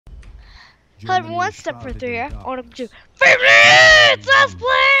However, one step further here, I want to do 5 minutes! Let's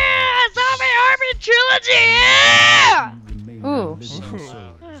play Zombie Army Trilogy! Ooh.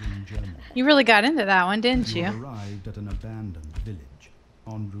 You really got into that one, didn't you? Arrived at an abandoned village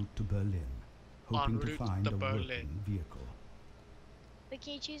en route to Berlin, hoping to find a working vehicle. But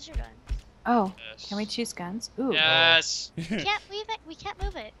can you choose your gun? Oh, Yes. can we choose guns? Ooh. Yes. We can't move it. We can't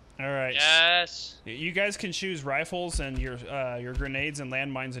move it. All right. Yes. You guys can choose rifles and your grenades and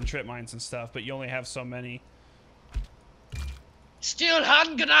landmines and trip mines and stuff, but you only have so many. Steel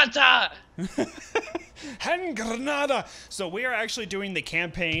Handgranate! Handgranada! So we are actually doing the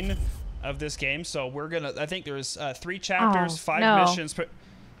campaign of this game. So we're gonna. I think there's 3 chapters, 5 missions. Per,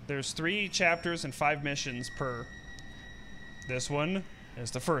 there's 3 chapters and 5 missions per. This one is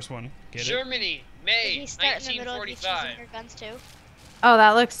the first one. Get Germany, Did May he start in the middle of you 1945. choosing your guns too? Oh,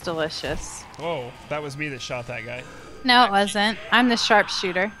 that looks delicious. it? Whoa, that was me that shot that guy. No, it wasn't. I'm the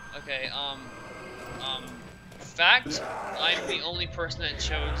sharpshooter. Okay, fact, I'm the only person that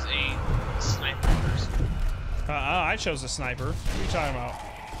chose a sniper person. I chose a sniper. What are you talking about?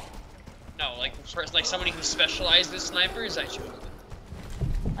 No, like like somebody who specialized in snipers, I chose them.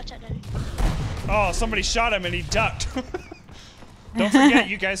 Watch out, Daddy. Oh, somebody shot him and he ducked. Don't forget,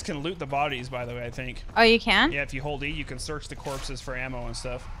 you guys can loot the bodies, by the way, I think. Oh, you can? Yeah, if you hold E, you can search the corpses for ammo and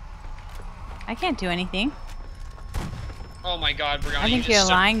stuff. I can't do anything. Oh my god, Brianna, I think you you're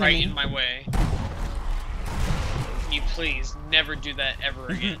just lying stuck to right me. in my way. Can you please never do that ever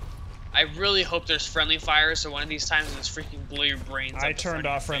again? I really hope there's friendly fire, so one of these times just freaking blow your brains out I the turned front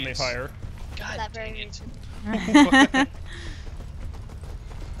of off your friendly face. fire. God That dang very it.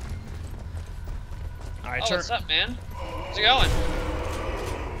 I Oh, turned. what's up, man? How's it going?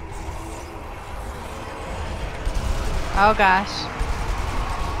 Oh, gosh.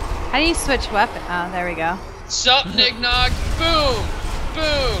 How do you switch weapon? Oh, there we go. Sup, Nignog? Boom!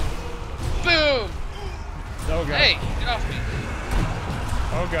 Boom! Boom! Oh god. Hey, get off me.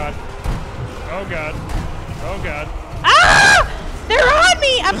 Oh god. Oh god. Oh god. Ah! They're on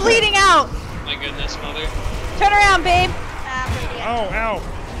me! I'm bleeding out! My goodness, mother. Turn around, babe. Oh, ow.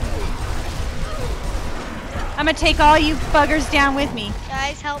 I'm gonna take all you buggers down with me.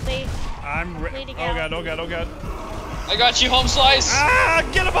 Guys, help me. I'm. bleeding Oh out. god. Oh god. Oh god. I got you, home slice! Ah!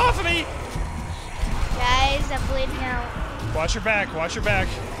 Get him off of me! Guys, I'm bleeding out. Watch your back. Watch your back.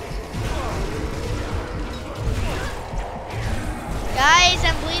 Guys,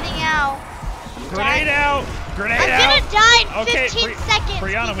 I'm bleeding out. Grenade out. Grenade I'm out. gonna die in Okay, 15 seconds.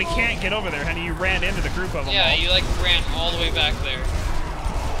 Brianna, we people. can't get over there, honey. You ran into the group of them Yeah, all. you like ran all the way back there.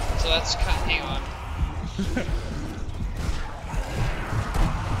 So that's kind of, hang on.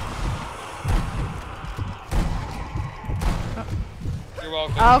 You're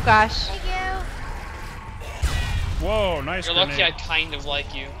welcome. Oh, gosh. Thank you. Whoa, nice You're grenade. lucky I kind of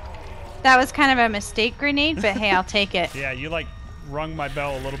like you. That was kind of a mistake grenade, but hey, I'll take it. Yeah, you like rung my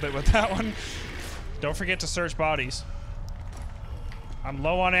bell a little bit with that one. Don't forget to search bodies. I'm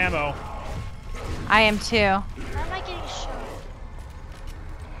low on ammo. I am too. How am I getting shot?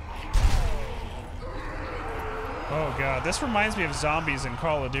 Oh god, this reminds me of zombies in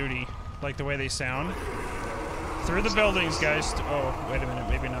Call of Duty, like the way they sound. Through the buildings, guys. Oh, wait a minute,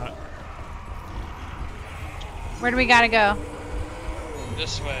 maybe not. Where do we gotta go?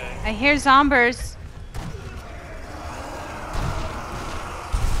 This way. I hear zombers.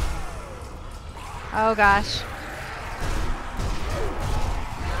 Oh gosh.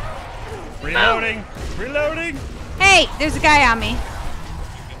 Reloading! Reloading! Hey, there's a guy on me.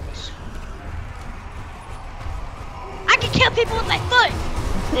 I can kill people with my foot.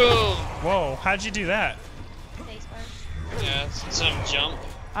 Boom! Whoa, how'd you do that? Spacebar. Yeah, it's some jump.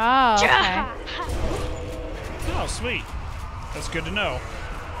 Oh, okay. Oh, sweet. That's good to know.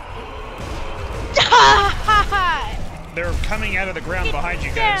 They're coming out of the ground behind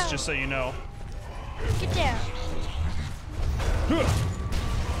you guys, just so you know. Get down.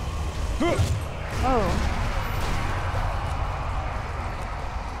 Oh.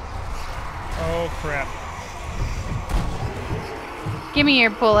 Oh, crap. Give me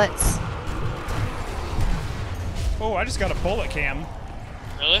your bullets. Oh, I just got a bullet cam.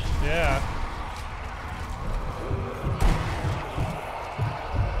 Really? Yeah.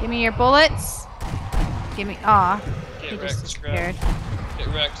 Give me your bullets. Give me. Aw. He Get just wrecked, scrub. disappeared. Get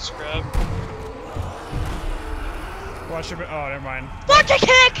wrecked, scrub. Watch your. Oh, never mind. Spartan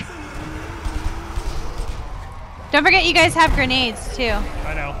kick! Don't forget you guys have grenades too.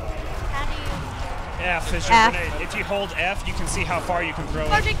 I know. How do you... F is your F. grenade. If you hold F, you can see how far you can throw it.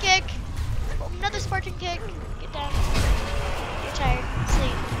 Spartan kick! Another Spartan kick. Get down. You're tired.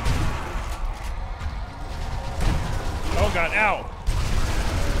 Sleep. Oh god, ow.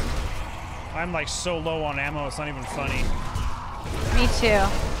 I'm like so low on ammo, it's not even funny. Me too.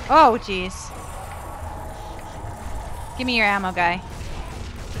 Oh, jeez. Give me your ammo, guy.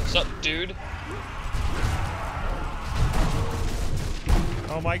 What's up, dude?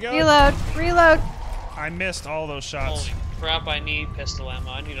 Oh my god. Reload. Reload. I missed all those shots. Holy crap, I need pistol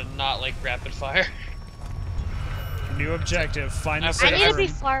ammo. I need to not like rapid fire. New objective, find the I I need to be room.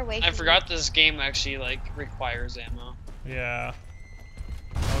 far away. I from forgot this game actually like requires ammo. Yeah.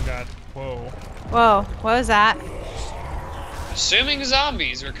 Oh god. Whoa. Whoa. What was that? Assuming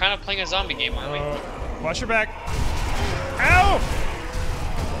zombies. We're kind of playing a zombie game, aren't we? Watch your back. Ow!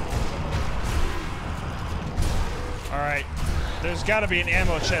 Alright. There's gotta be an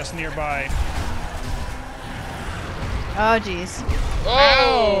ammo chest nearby. Oh, jeez.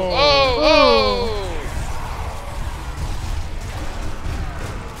 Oh! Oh! Oh!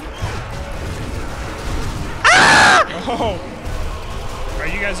 Oh! Are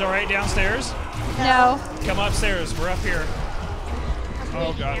you guys alright downstairs? No. Come upstairs. We're up here.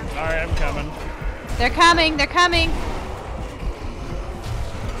 Oh god. Alright, I'm coming. They're coming. They're coming.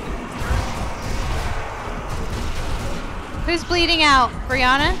 Who's bleeding out?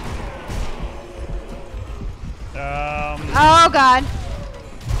 Brianna? Oh, God.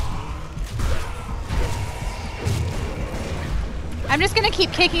 I'm just going to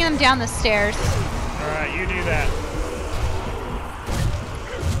keep kicking them down the stairs. Alright, you do that.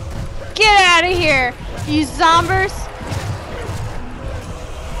 Get out of here, you zombers.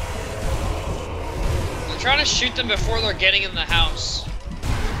 I'm trying to shoot them before they're getting in the house.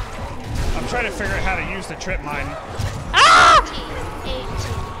 I'm trying to figure out how to use the trip mine. Ah! 18,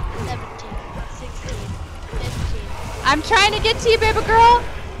 17, 16, 15. I'm trying to get to you, baby girl.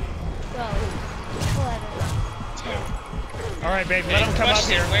 12, 11, 10. Alright, babe, let them come up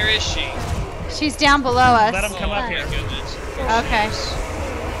Question, here. where is she? She's down below us. Let them come up Oh here. my goodness. Okay.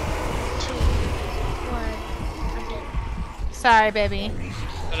 2, 1. I'm dead. Sorry, baby.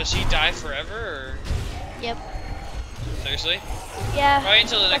 So does she die forever, or Yep. seriously? Yeah. Probably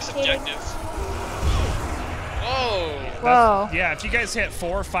until the next Spectating. objective. Whoa! Whoa. Yeah, if you guys hit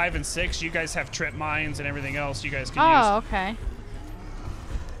 4, 5, and 6, you guys have trip mines and everything else you guys can Oh, okay.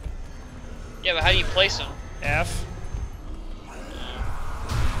 Yeah, but how do you place them? use. F.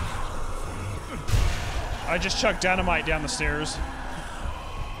 I just chucked dynamite down the stairs.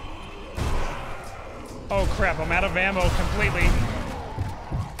 Oh crap, I'm out of ammo completely.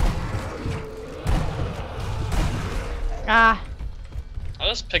 Ah. I'll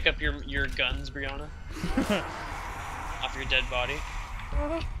just pick up your guns, Brianna. Off your dead body.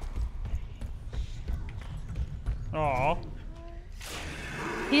 Aw.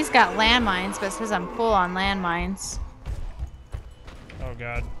 He's got landmines, but says I'm full on landmines. Oh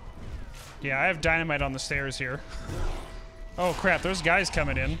god. Yeah, I have dynamite on the stairs here. Oh crap, there's guys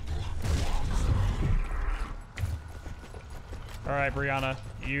coming in. Alright, Brianna.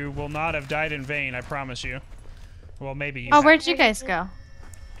 You will not have died in vain, I promise you. Well, maybe you Oh, have. where'd you guys go?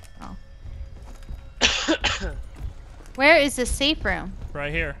 Oh. Where is the safe room?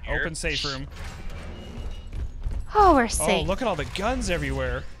 Right here. Here. Open safe room. Oh, we're Oh, safe. look at all the guns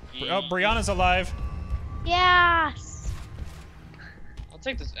everywhere. Oh, Brianna's alive. Yes. I'll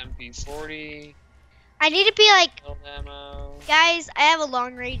take this MP40. I need to be like, No ammo. guys, I have a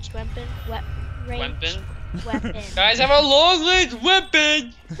long range weapon. Weapon? Weapon. Guys, I have a long range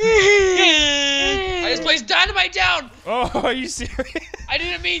weapon! I just placed dynamite down! Oh, are you serious? I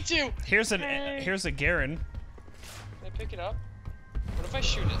didn't mean to! Here's a Garen. Can I pick it up? What if I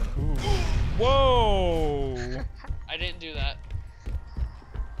shoot it? Ooh. Whoa! I didn't do that.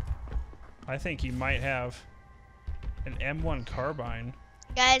 I think you might have an M1 carbine.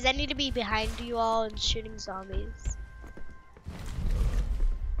 Guys, I need to be behind you all and shooting zombies.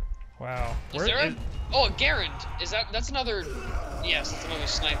 Wow. Is there a... Oh, a Garand. Is that's another... Yes, that's another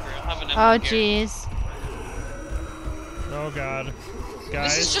sniper. I'll have an M1 Oh, Garand. jeez. Oh god.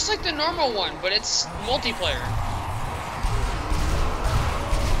 Guys. This is just like the normal one, but it's multiplayer.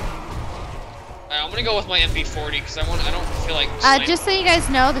 Alright, I'm gonna go with my MP40 because I don't feel like Just so you guys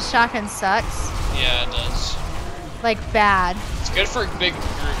know, the shotgun sucks. Yeah, it does. Like, bad. It's good for big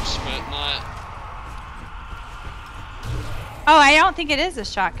groups, but not... Oh, I don't think it is a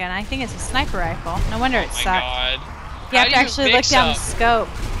shotgun. I think it's a sniper rifle. No wonder it Oh my sucked. god. You have to actually look down the scope.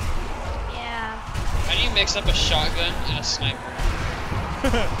 Yeah. How do you mix up a shotgun and a sniper?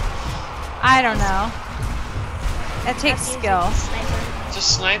 I don't know. That takes skill. Sniper. It's a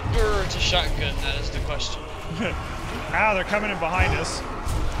sniper or it's a shotgun? That is the question. Ah, they're coming in behind us.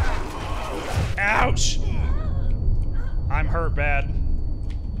 Ouch! I'm hurt bad.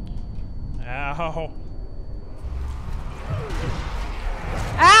 Ow.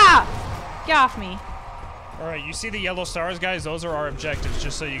 Ah! Get off me. Alright, you see the yellow stars, guys? Those are our objectives,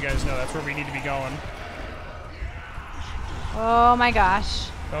 just so you guys know. That's where we need to be going. Oh my gosh.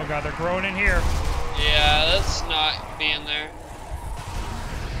 Oh god, they're growing in here. Yeah, let's not be in there.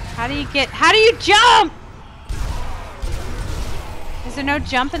 How do you jump? Is there no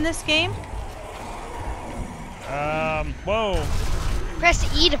jump in this game? Whoa.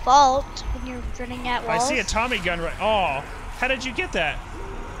 Press E to vault when you're running at walls. I see a Tommy gun right. Oh, how did you get that?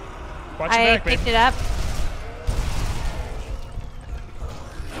 Watch your I back, babe. picked it up.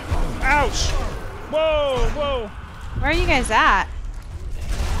 Ouch! Whoa, whoa. Where are you guys at?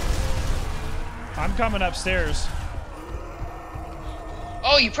 I'm coming upstairs.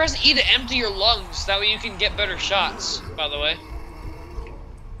 Oh, you press E to empty your lungs. That way you can get better shots, by the way.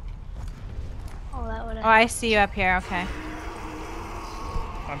 Oh, that would Oh, I see you up here. Okay.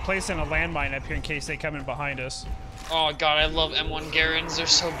 I'm placing a landmine up here in case they come in behind us. Oh god, I love M1 Garens. They're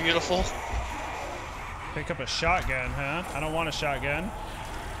so beautiful. Pick up a shotgun, huh? I don't want a shotgun.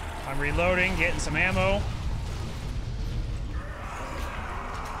 I'm reloading, getting some ammo.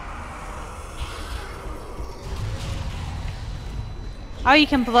 Oh, you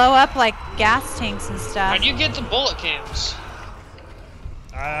can blow up like gas tanks and How stuff. do you get the bullet cams?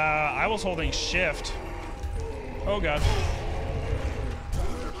 I was holding shift. Oh god.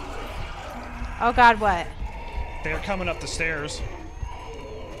 Oh god, what? They're coming up the stairs.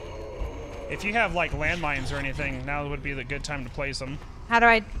 If you have like landmines or anything, now would be the good time to place them. How do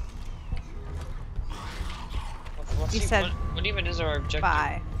I? What's You said what even is our objective?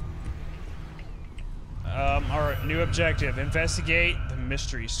 Bye. Our new objective: investigate the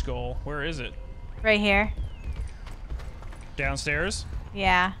mystery skull. Where is it? Right here. Downstairs.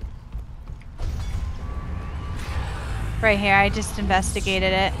 Yeah. Right here. I just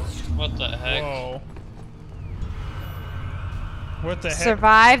investigated it. What the heck? Whoa. What the heck?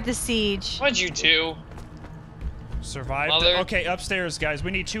 Survive the siege. What'd you do? Survive. Mother. Okay, upstairs, guys.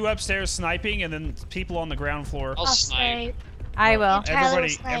 We need 2 upstairs sniping, and then people on the ground floor. I'll snipe. I will. Tyler will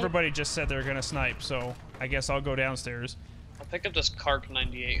snipe. Everybody just said they're gonna snipe, so I guess I'll go downstairs. I'll pick up this Kark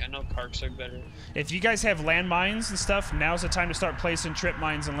 98. I know Karks are better. If you guys have landmines and stuff, now's the time to start placing trip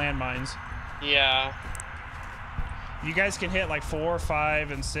mines and landmines. Yeah. You guys can hit like 4,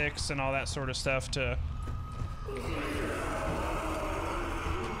 5, and 6 and all that sort of stuff to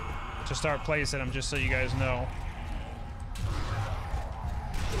start placing them, just so you guys know.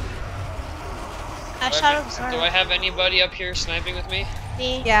 I shot him. Do I have anybody up here sniping with me?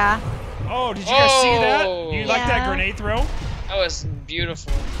 Me. Yeah. Oh, did you guys see that? Oh. You like that Yeah. grenade throw? That was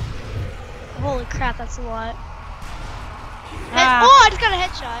beautiful. Holy crap, that's a lot. Ah. Oh, I just got a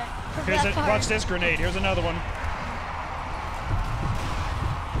headshot. From Here's that part. watch this grenade. Here's another one.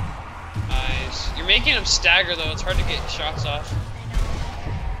 Nice. You're making him stagger though. It's hard to get shots off.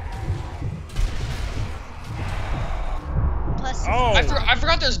 Plus, Oh. I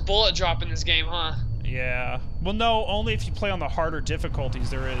forgot there's bullet drop in this game, huh? Yeah. Well, no, only if you play on the harder difficulties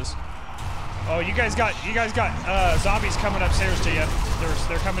there is. Oh, you guys got zombies coming upstairs to you.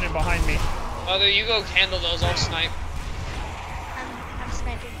 They're coming in behind me. Oh, there you go. Handle those. I'll snipe. I'm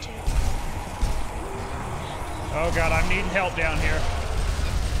sniping too. Oh god, I'm needing help down here.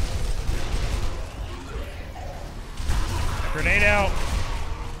 Grenade out.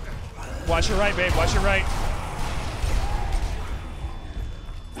 Watch your right, babe. Watch your right.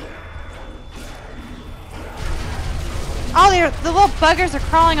 Oh, the little buggers are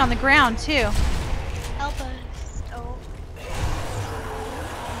crawling on the ground too. Help us. Oh.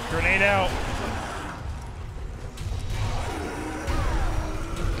 Grenade out.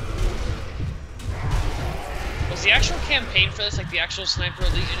 Was the actual campaign for this like the actual Sniper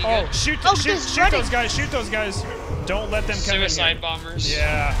Elite any Oh, good? shoot there's running. those guys. Shoot those guys. Don't let them come in. Suicide here. bombers.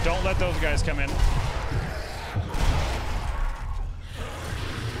 Yeah, don't let those guys come in.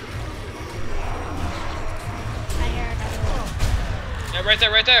 I hear another one. Yeah, right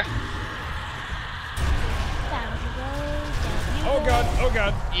there, right there. Down he goes, down he Oh god, oh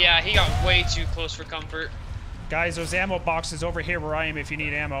god. Yeah, he got way too close for comfort. Guys, there's ammo boxes over here where I am if you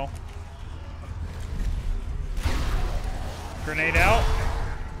need ammo. Grenade out.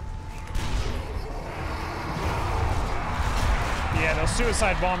 Yeah, those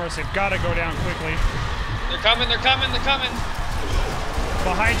suicide bombers have got to go down quickly. They're coming, they're coming, they're coming.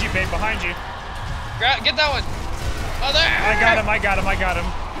 Behind you, babe, behind you. Get that one. Oh, there. I got him, I got him, I got him.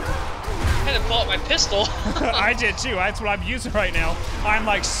 I had to pull out my pistol. I did too. That's what I'm using right now. I'm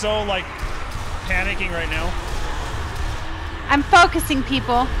like so like panicking right now. I'm focusing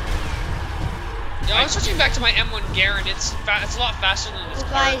people. Yeah, I'm switching back to my M1 Garen. It's a lot faster than this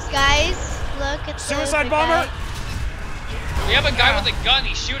car. Guys, look at Suicide the bomber. guy. We have a guy with a gun.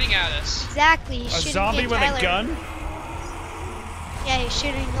 He's shooting at us. Exactly. He's A shooting zombie at with Tyler. a gun? Yeah, he's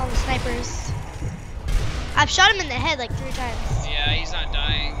shooting all the snipers. I've shot him in the head like 3 times. Yeah, he's not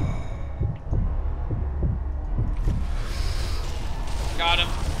dying. Got him.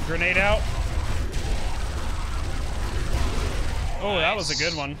 Grenade out. Oh, that Nice. was a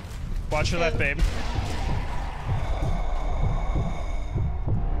good one. Watch your left, babe.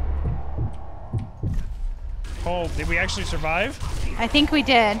 Oh, did we actually survive? I think we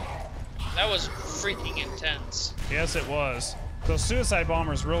did. That was freaking intense. Yes, it was. Those suicide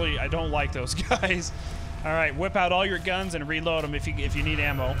bombers really, I don't like those guys. All right, whip out all your guns and reload them if you need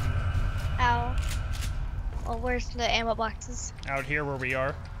ammo. Ow. Well, where's the ammo boxes? Out here where we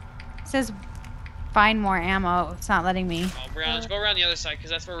are. It says find more ammo. It's not letting me. Oh, Brianna, let's go around the other side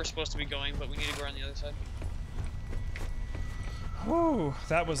because that's where we're supposed to be going, but we need to go around the other side. Whew,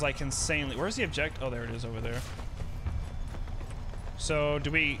 that was like insanely. Where's the object? Oh, there it is over there. So, do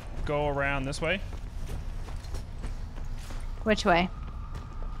we go around this way? Which way?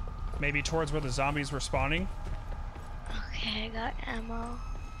 Maybe towards where the zombies were spawning? Okay, I got ammo.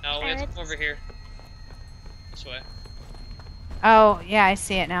 No, we have to come over here. This way. Oh, yeah, I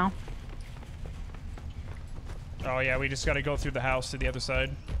see it now. Oh yeah, we just gotta go through the house to the other side.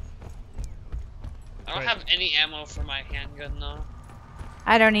 I don't have any ammo for my handgun though.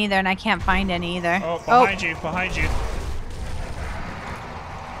 I don't either, and I can't find any either. Oh, behind you, behind you.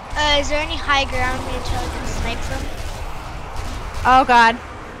 Is there any high ground range I can snipe from? Oh, God.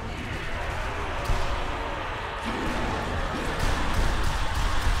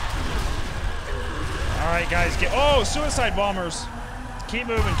 Alright guys, get— oh, suicide bombers! Keep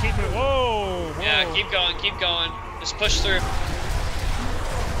moving, keep moving. Whoa, whoa. Yeah, keep going, keep going. Just push through.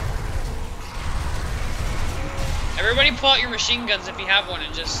 Everybody pull out your machine guns if you have one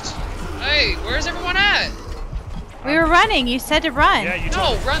and just... Hey, where's everyone at? We were running. You said to run. Yeah, you No,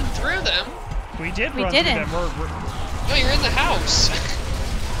 told— run through them. we did We run didn't. through them. We're No, you're in the house.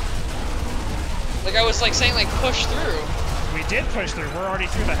 Like I was like saying like push through. we did push through. We're already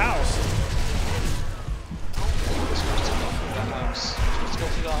through the house. Let's go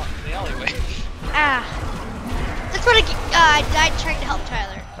through the alleyway. Ah. That's what I died trying to help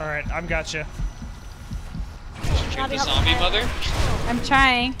Tyler. Alright, I'm gotcha. Shoot the zombie mother. I'm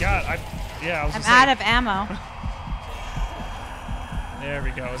trying. God, I was I'm gonna out say— of ammo. there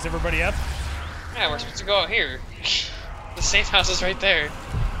we go. Is everybody up? Yeah, we're supposed to go out here. The safe house is right there.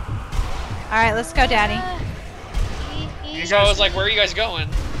 All right, let's go, Daddy. So I was like, where are you guys going?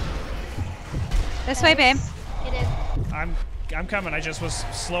 This way, babe. Get in. I'm coming. I just was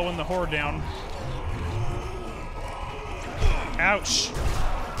slowing the horde down. Ouch.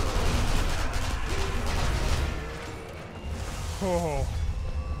 Oh.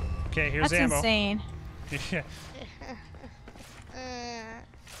 Okay, here's That's ammo. insane. Yeah.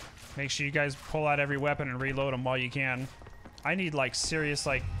 Make sure you guys pull out every weapon and reload them while you can. I need like serious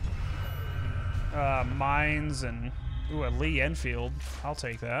like mines and ooh, a Lee Enfield. I'll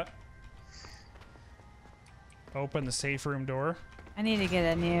take that. Open the safe room door. I need to get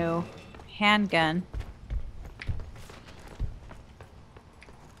a new handgun.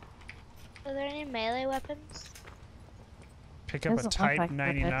 Are there any melee weapons? Pick up a Doesn't look Type like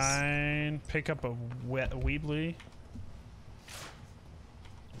 99. Pick up a Weebly.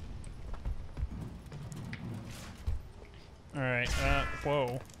 Alright,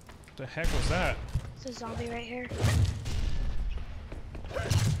 whoa. The heck was that? There's a zombie right here.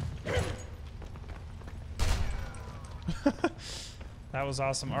 That was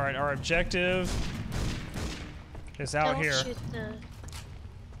awesome. Alright, our objective is out Don't here. shoot the...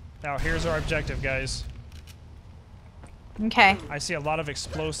 Now here's our objective, guys. Okay. I see a lot of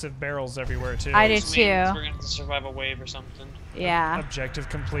explosive barrels everywhere too. I do Which means too. We're gonna have to survive a wave or something. Yeah. Objective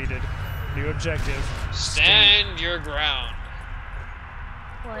completed. New objective. Stand your ground.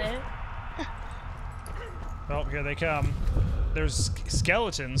 What? Oh, here they come. There's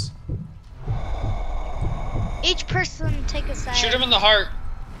skeletons. Each person take a side. Shoot him in the heart.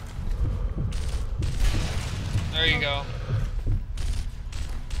 There you go.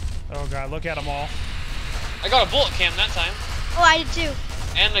 Oh god, look at them all. I got a bullet cam that time. Oh, I did too.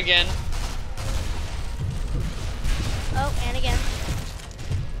 And again. Oh, and again.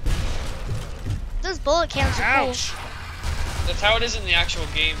 Those bullet cams are cool. Ouch! That's how it is in the actual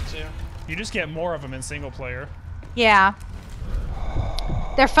game too. You just get more of them in single player. Yeah.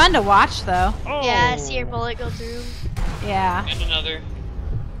 They're fun to watch, though. Oh! Yeah, I see your bullet go through. Yeah. And another.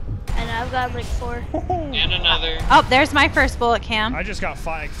 And I've got like 4. And another. Oh, there's my first bullet cam. I just got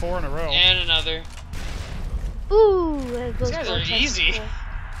 4 in a row. And another. Ooh, those These guys bullet are cams easy.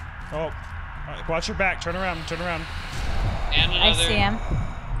 cool. Oh, watch your back. Turn around. Turn around. And another. I see him.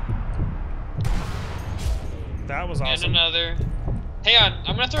 That was awesome. And another. Hang on,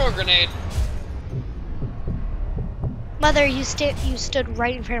 I'm gonna throw a grenade. Mother, you stood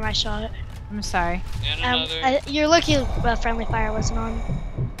right in front of my shot. I'm sorry. And another. You're lucky friendly fire wasn't on.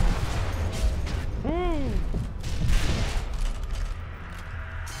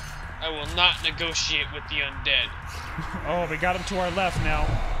 I will not negotiate with the undead. Oh, we got him to our left now.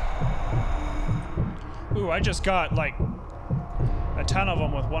 Ooh, I just got like a ton of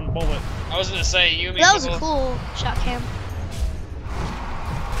them with one bullet. I was gonna say, you and me That was a both. cool shot cam.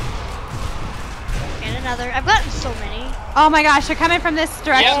 And another. I've gotten so many. Oh my gosh, they're coming from this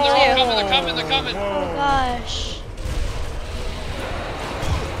direction Yeah, they're all too. coming, they're coming, they're coming. Oh gosh.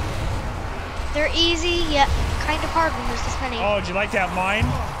 They're easy, yet kind of hard when there's this many. Oh, did you like that mine?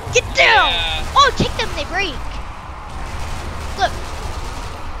 Get down! Yeah. Oh, kick them, they break. Look.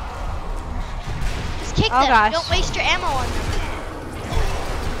 Just kick them. Gosh. Don't waste your ammo on them.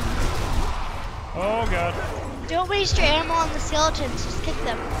 Oh god. Don't waste your ammo on the skeletons. Just kick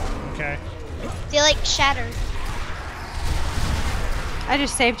them. Okay. They like shatter. I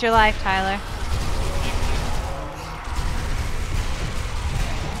just saved your life, Tyler.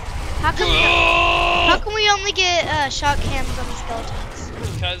 How come we only get shot cams on the skeletons?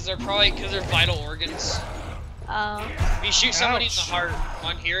 Because they're vital organs. Oh. If you shoot somebody in the Ouch. heart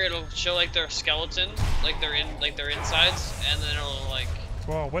on here, it'll show like their skeleton, like their insides, and then it'll like.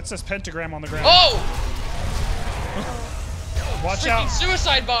 Whoa, what's this pentagram on the ground? Oh! Watch Freaking out.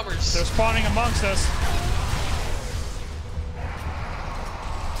 suicide bombers! They're spawning amongst us.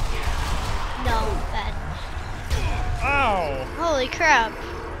 No, bad. Ow. Holy crap.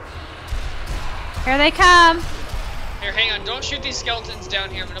 Here they come. Here, hang on. Don't shoot these skeletons down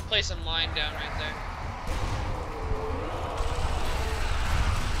here. I'm gonna place a mine down right there.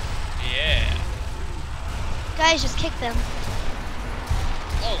 Yeah. Guys, just kick them.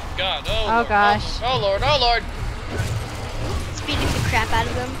 Oh god. Oh, Oh Lord. gosh. Oh lord. Oh lord. Speeding the crap out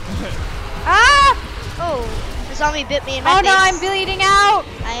of them. Ah! Oh, the zombie bit me in my Oh face. no, I'm bleeding out.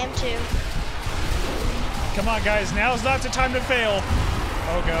 I am too. Come on, guys. Now's not the time to fail.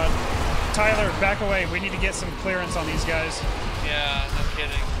 Oh god. Tyler, back away. We need to get some clearance on these guys. Yeah, no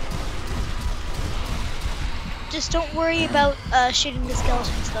kidding. Just don't worry about shooting the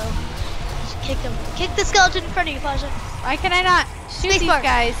skeletons though. Just kick them. Kick the skeleton in front of you, Pasha. Why can I not shoot these Spacebar.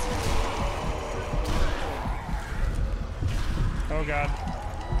 guys? Oh god.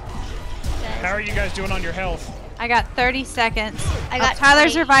 Guys, How are you guys doing on your health? I got 30 seconds. I got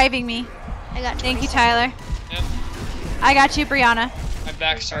Tyler's 20. reviving me. I got Thank you, 20 Tyler. Yep. I got you, Brianna. My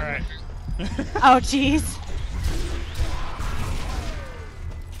back started. Alright. Oh, jeez.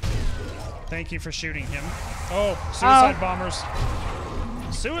 Thank you for shooting him. Oh, suicide Oh. bombers.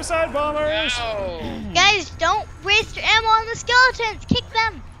 Suicide bombers! No! Guys, don't waste your ammo on the skeletons. Kick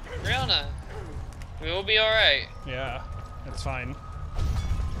them. Brianna, we will be alright. Yeah, it's fine.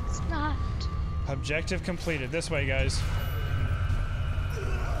 It's not. Objective completed. This way, guys.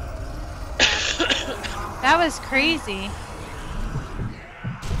 That was crazy.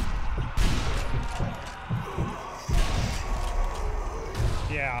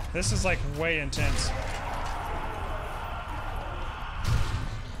 Yeah, this is like way intense.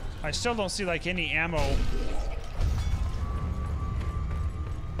 I still don't see like any ammo.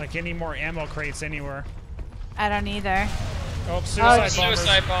 Like any more ammo crates anywhere. I don't either. Oh, suicide bombers.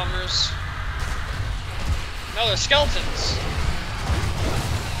 Suicide bombers. No, they're skeletons.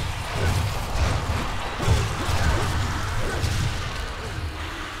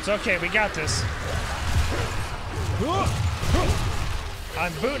 It's okay, we got this.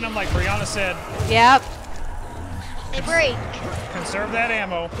 I'm booting them like Brianna said. Yep. They break. Conserve that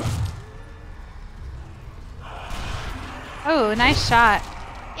ammo. Oh, nice shot.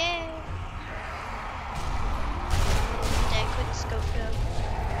 Yay. Dang, quick scope go.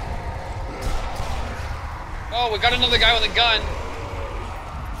 Oh, we got another guy with a gun.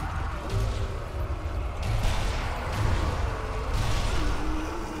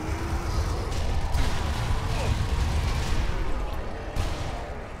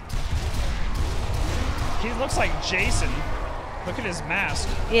 He looks like Jason. Look at his mask.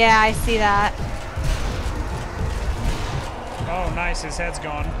 Yeah, I see that. Oh, nice. His head's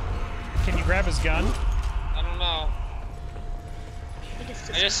gone. Can you grab his gun? I don't know. He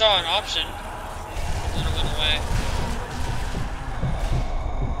just I just saw an option. And it went away.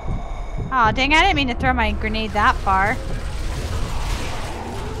 Oh, dang, I didn't mean to throw my grenade that far.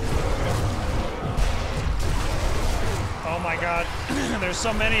 Oh my god. There's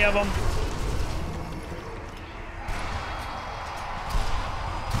so many of them.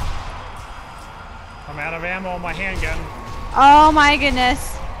 I'm out of ammo on my handgun. Oh my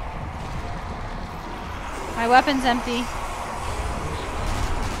goodness. My weapon's empty.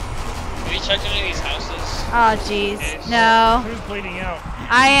 Have you checked any of these houses? Oh jeez. No. Who's bleeding out?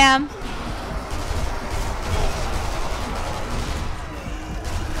 I am.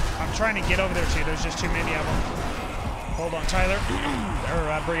 I'm trying to get over there too. There's just too many of them. Hold on, Tyler.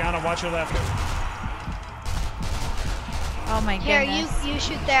 Or Brianna, watch your left. Oh my goodness. Here, you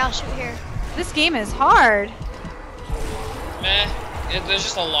shoot there, I'll shoot here. This game is hard. Meh. There's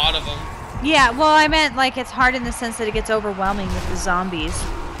just a lot of them. Yeah, well, I meant like it's hard in the sense that it gets overwhelming with the zombies.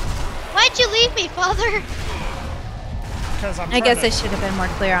 Why'd you leave me, Father? Because I guess I should have been more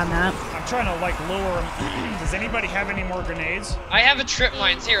clear on that. I'm trying to like lure them. Does anybody have any more grenades? I have a trip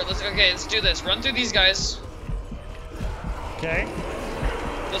mines here. Let's do this. Run through these guys. Okay.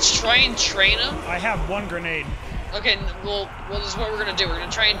 Let's try and train them. I have one grenade. Okay, well, this is what we're gonna do. We're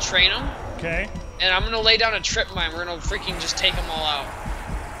gonna try and train them. Okay. And I'm gonna lay down a trip mine. We're gonna freaking just take them all out.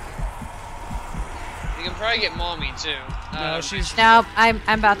 You can probably get Mommy too. No, she's. No, I'm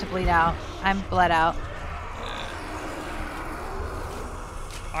about to bleed out. I'm bled out.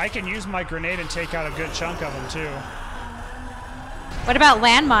 I can use my grenade and take out a good chunk of them too. What about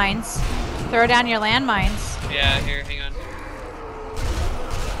landmines? Throw down your landmines. Yeah, here, hang on.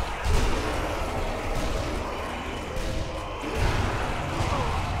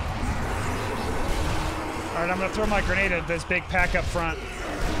 Alright, I'm gonna throw my grenade at this big pack up front.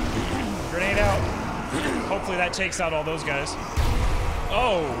 Grenade out. Hopefully that takes out all those guys.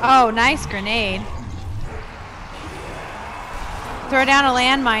 Oh! Oh, nice grenade. Throw down a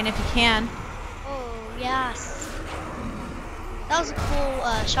landmine if you can. Oh, yes. That was a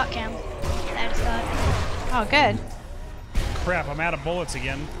cool shot cam that I just got. Oh, good. Crap, I'm out of bullets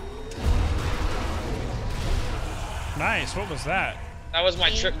again. Nice, what was that? That was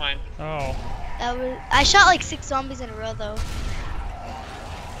my trip mine. Oh. I shot like 6 zombies in a row though.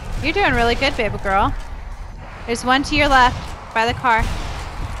 You're doing really good, baby girl. There's one to your left by the car.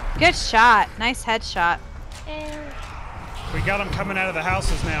 Good shot. Nice headshot. And We got them coming out of the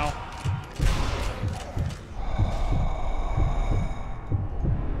houses now.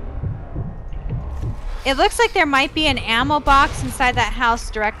 It looks like there might be an ammo box inside that house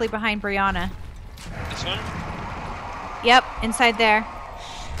directly behind Brianna. This one? Yep, inside there.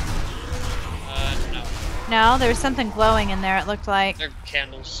 No. No, there was something glowing in there, it looked like. They're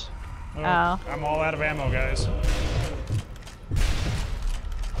candles. Oh. I'm all out of ammo, guys.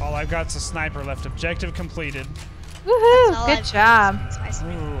 All I've got's a sniper left. Objective completed. Woohoo! Good job.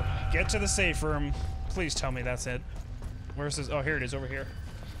 Ooh, get to the safe room. Please tell me that's it. Where's this? Oh, here it is, over here.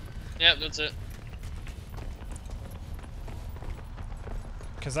 Yep, that's it.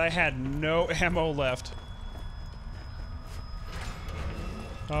 Because I had no ammo left.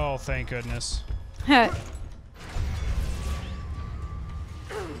 Oh, thank goodness. Woohoo,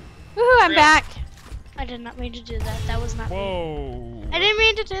 I'm back. I did not mean to do that. That was not me. Whoa. I didn't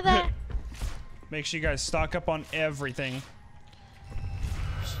mean to do that. Make sure you guys stock up on everything.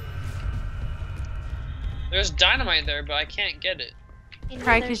 There's dynamite there, but I can't get it.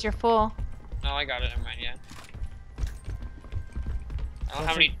 Probably because you're full. Oh, I got it. Never mind, yeah. I don't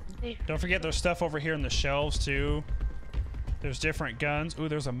have any... Don't forget there's stuff over here in the shelves, too. There's different guns. Ooh,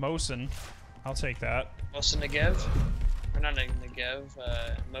 there's a Mosin. I'll take that. Mosin Negev? Or not Negev,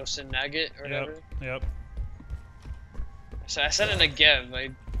 Mosin Nugget or whatever. Yep. So I said a Negev.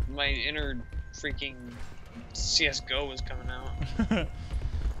 My inner freaking CSGO was coming out.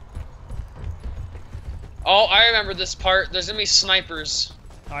 Oh, I remember this part. There's gonna be snipers.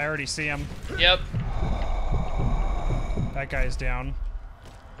 I already see him. Yep. That guy's down.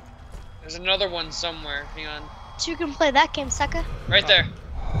 There's another one somewhere. Hang on. So you can play that game, sucker. Right there.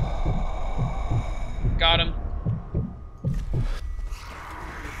 Got him.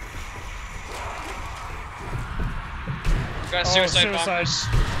 Got suicide bombers.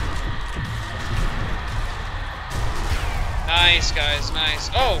 Nice, guys. Nice.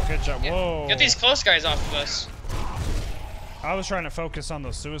 Oh! Good job. Whoa. Get these close guys off of us. I was trying to focus on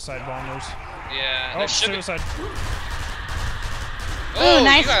those suicide bombers. Yeah. Oh, suicide. Ooh,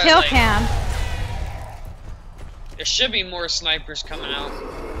 nice kill cam. There should be more snipers coming out.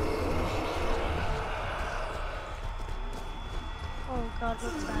 Oh god,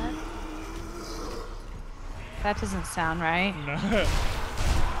 what's that? That doesn't sound right. No.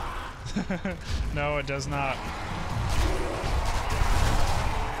 No, it does not.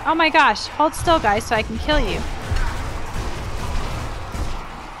 Oh my gosh, hold still guys so I can kill you.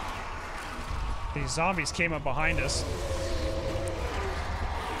 These zombies came up behind us.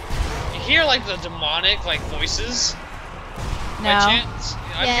 You hear like the demonic like voices? No. By chance?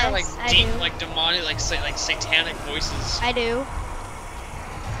 I Yes, hear like I deep, do. like demonic, like satanic voices. I do.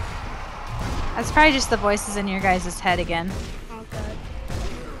 That's probably just the voices in your guys' head again. Oh god.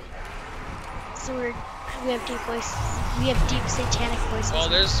 So we have deep voices. We have deep satanic voices. Well,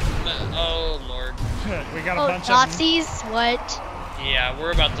 there's. Oh lord. We got a Oh, bunch Nazis? What? Yeah,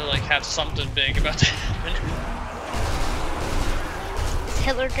 we're about to like have something big about to happen. Is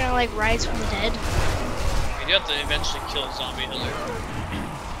Hitler gonna like rise from the dead? We do have to eventually kill zombie Hitler. of them.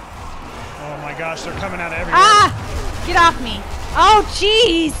 Oh my gosh, they're coming out of everywhere. Ah! Get off me. Oh,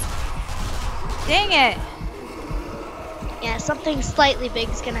 jeez. Dang it. Yeah, something slightly big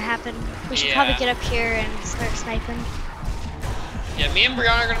is gonna happen. We should probably get up here and start sniping. Yeah, me and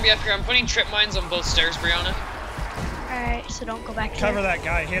Brianna are gonna be up here. I'm putting trip mines on both stairs, Brianna. Alright, so don't go back Cover there. that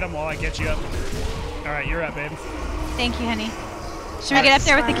guy. Hit him while I get you up. All right, you're up, babe. Thank you, honey. Should we get up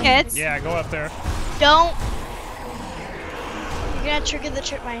there with the kids? Yeah, go up there. Don't! You're gonna trigger the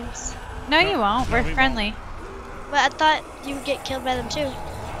trip mines. No, you won't. No, We're we friendly. But I thought you would get killed by them too.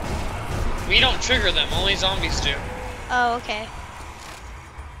 We don't trigger them, only zombies do. Oh, okay.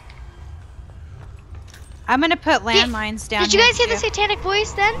 I'm gonna put landmines down. Did you guys hear here the satanic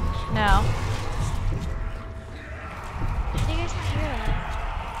voice then? too. No. Did you guys not hear that?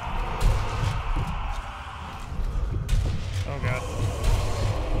 Oh god.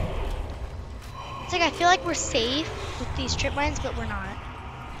 It's like I feel like we're safe with these trip mines, but we're not.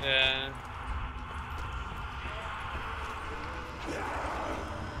 Yeah.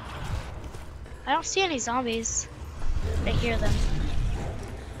 I don't see any zombies. I hear them.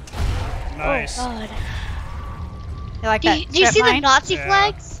 Nice. Oh god. You like Do that? you, do you strip see the mine? Nazi Yeah.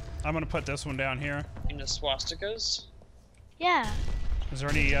 flags? I'm gonna put this one down here. In the swastikas. Yeah. Is there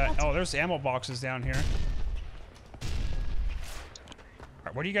any? Oh, there's ammo boxes down here.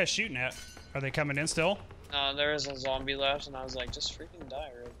 Alright, what are you guys shooting at? Are they coming in still? There is a zombie left, and I was like, just freaking die,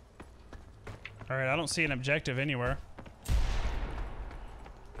 right? Alright, I don't see an objective anywhere.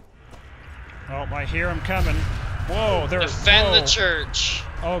 Oh, I hear them coming. Whoa, they're Defend the whoa. church.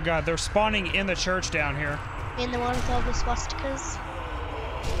 Oh god, they're spawning in the church down here. In the one with all the swastikas.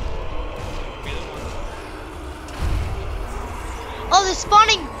 Be the one. Oh, they're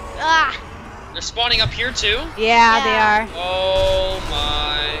spawning! Ah! They're spawning up here too. Yeah, Yeah. they are. Oh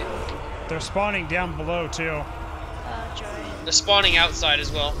my! They're spawning down below too. Oh, joy. They're spawning outside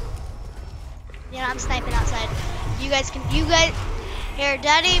as well. Yeah, I'm sniping outside. You guys, here,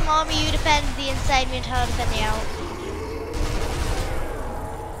 Daddy, Mommy, you defend the inside, me and Tyler defend the out.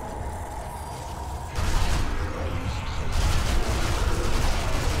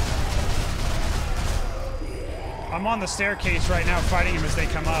 I'm on the staircase right now fighting them as they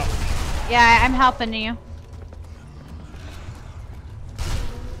come up. Yeah, I'm helping you.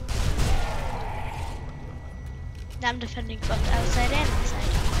 Now I'm defending both outside and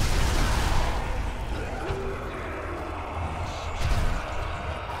inside.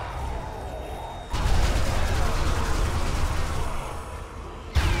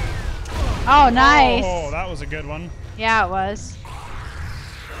 Oh, nice. Oh, that was a good one. Yeah, it was.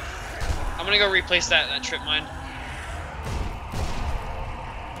 I'm gonna go replace that trip mine.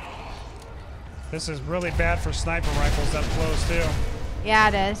 This is really bad for sniper rifles up close too. Yeah,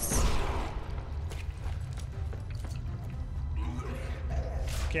 it is.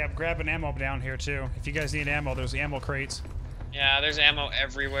 Okay, I'm grabbing ammo down here too. If you guys need ammo, there's ammo crates. Yeah, there's ammo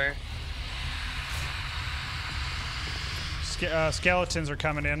everywhere. Skeletons are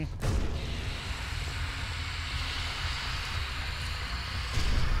coming in.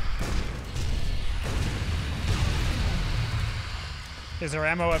 Is there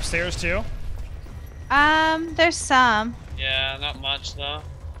ammo upstairs too? There's some. Yeah, not much though.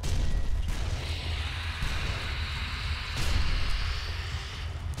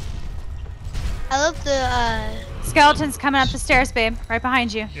 I love the, Skeletons coming up the stairs, babe. Right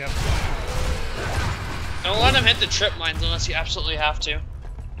behind you. Yep. Don't let them hit the trip mines unless you absolutely have to.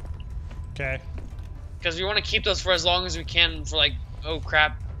 Okay. Because we want to keep those for as long as we can for like, oh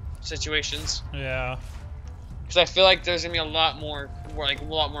crap situations. Yeah. Because I feel like there's gonna be a lot more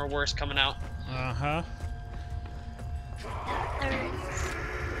worse coming out. Uh-huh. there.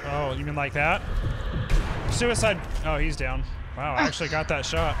 Oh, you mean like that? Suicide. Oh, he's down. Wow, I actually got that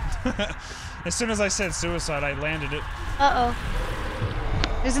shot. As soon as I said suicide, I landed it. Uh-oh.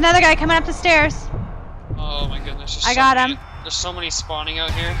 There's another guy coming up the stairs. Oh my goodness. I got him. There's so many spawning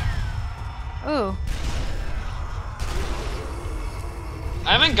out here. Ooh.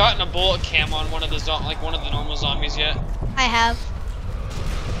 I haven't gotten a bullet cam on one of the normal zombies yet. I have.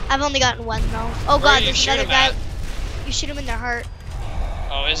 I've only gotten one though. Oh Where god, you there's shoot another him guy. at? You shoot him in their heart.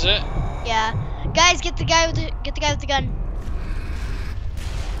 Oh, is it? Yeah. Guys, get the guy with the gun.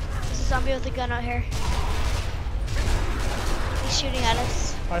 zombie with a gun out here. He's shooting at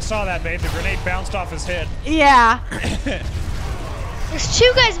us. I saw that, babe. The grenade bounced off his head. Yeah. There's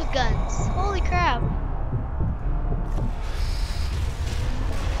 2 guys with guns. Holy crap.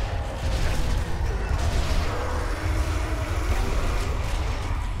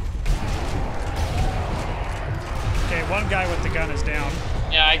 Okay, 1 guy with the gun is down.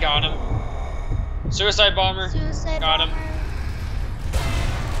 Yeah, I got him. Suicide bomber. Suicide Got bomber. him.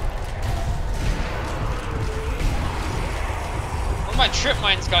 One of my trip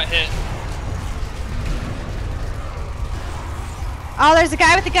mines got hit. Oh, there's a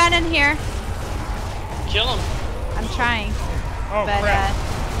guy with a gun in here. Kill him. I'm trying, Oh, but crap.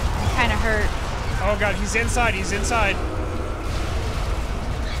 I'm kind of hurt. Oh, God, he's inside. He's inside.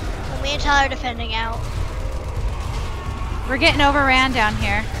 And me and Tyler are defending out. We're getting overran down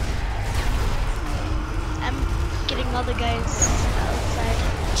here. I'm getting all the guys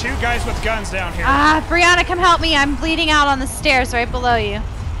outside. 2 guys with guns down here. Ah, Brianna, come help me. I'm bleeding out on the stairs right below you.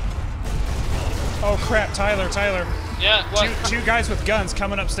 Oh, crap. Tyler. Yeah, what? Two guys with guns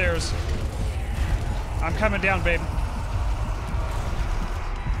coming upstairs. I'm coming down, babe.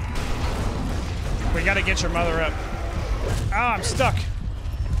 We gotta get your mother up. Oh, I'm stuck.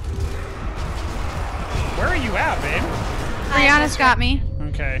 Where are you at, babe? Brianna's got me.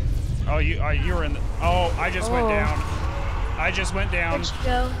 Okay. Oh, you were in the... Oh, I just went down. I just went down. Where'd you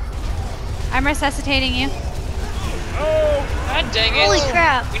go? I'm resuscitating you. Oh! God dang it. Holy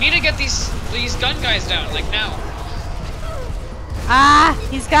crap. We need to get these gun guys down, like now. Ah,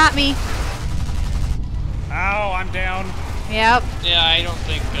 he's got me. Ow, I'm down. Yep. Yeah, I don't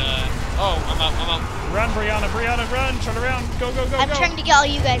think, oh, I'm up. Run, Brianna, run. Turn around. Go. I'm trying to get all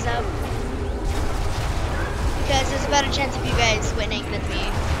you guys up. Because there's a better chance of you guys winning than me.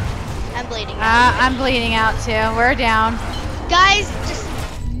 I'm bleeding out. I'm bleeding out too. We're down. Guys, just...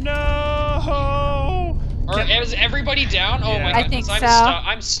 No! Is everybody down? Oh Yeah. my I goodness, think I'm so. stuck.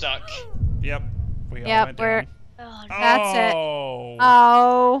 I'm stuck. Yep. We all Yep, went we're... down. Oh, no. That's it. Oh.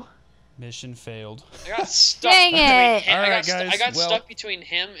 Oh. Mission failed. I got stuck. Dang it. between him- Alright, guys, I got well- stuck between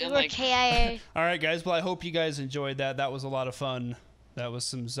him We and were like. KIA. All right, guys. Well, I hope you guys enjoyed that. That was a lot of fun. That was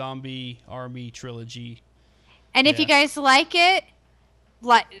some zombie army trilogy. And if you Yeah. guys like it,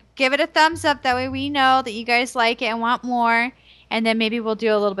 give it a thumbs up. That way we know that you guys like it and want more. And then maybe we'll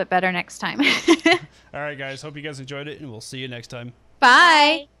do a little bit better next time. All right, guys. Hope you guys enjoyed it, and we'll see you next time. Bye.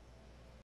 Bye.